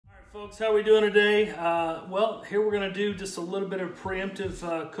Folks, how are we doing today? Well, here we're going to do just a little bit of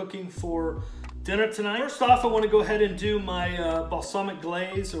preemptive cooking for dinner tonight. First off, I want to go ahead and do my balsamic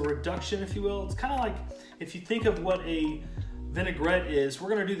glaze, or reduction if you will. It's kind of like if you think of what a vinaigrette is, we're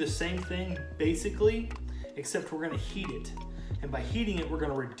going to do the same thing basically, except we're going to heat it. And by heating it, we're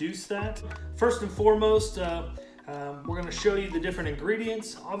going to reduce that. First and foremost, we're going to show you the different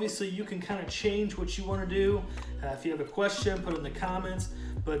ingredients. Obviously, you can kind of change what you want to do. If you have a question, put it in the comments.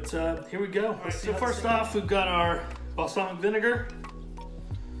 But here we go. Right, so first off, we've got our balsamic vinegar.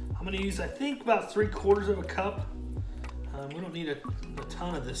 I'm going to use, I think, about 3/4 of a cup. We don't need a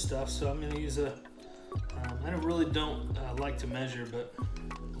ton of this stuff, so I'm going to use a. I really don't like to measure, but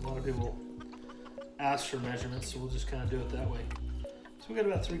a lot of people ask for measurements, so we'll just kind of do it that way. So we got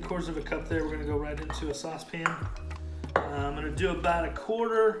about 3/4 of a cup there. We're going to go right into a saucepan. I'm going to do about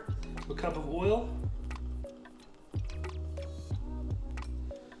 1/4 of a cup of oil.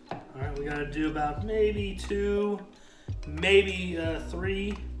 All right, we got to do about maybe 2, maybe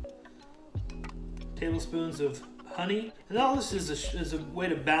 3 tablespoons of honey. And all this is a way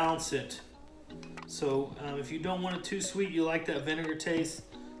to balance it. So if you don't want it too sweet, you like that vinegar taste,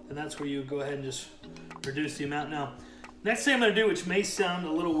 then that's where you go ahead and just reduce the amount. Now, next thing I'm going to do, which may sound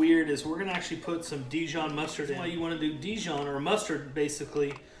a little weird, is we're going to actually put some Dijon mustard in. Why you want to do Dijon, or mustard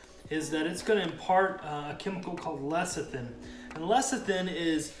basically, is that it's going to impart a chemical called lecithin. And lecithin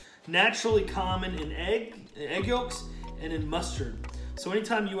is naturally common in egg yolks and in mustard. So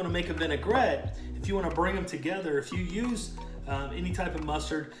anytime you want to make a vinaigrette, if you want to bring them together, if you use any type of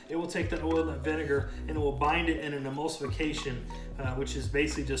mustard, it will take that oil and that vinegar and it will bind it in an emulsification, which is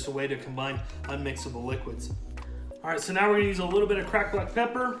basically just a way to combine unmixable liquids. All right, so now we're going to use a little bit of cracked black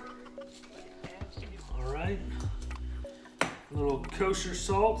pepper. All right, a little kosher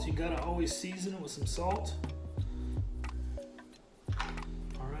salt. You got to always season it with some salt.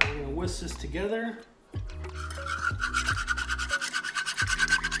 All right, we're going to whisk this together.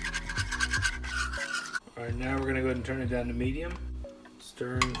 All right, now we're going to go ahead and turn it down to medium,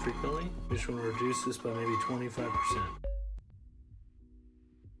 stirring frequently. We just want to reduce this by maybe 25%.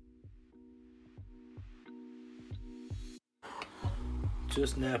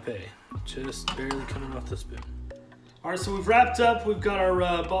 Just nappe, just barely coming off the spoon. All right, so we've wrapped up. We've got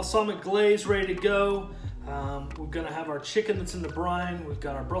our balsamic glaze ready to go. We're gonna have our chicken that's in the brine. We've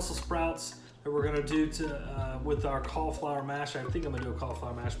got our Brussels sprouts that we're gonna do with our cauliflower mash. I think I'm gonna do a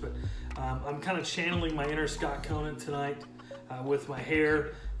cauliflower mash, but I'm kind of channeling my inner Scott Conant tonight with my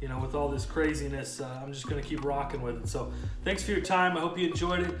hair. You know, with all this craziness, I'm just gonna keep rocking with it. So thanks for your time. I hope you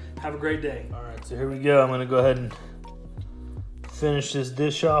enjoyed it. Have a great day. All right, so here we go. I'm gonna go ahead and finish this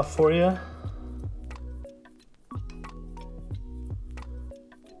dish off for you.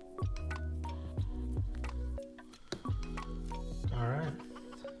 All right.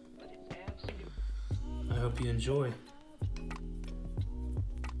 I hope you enjoy.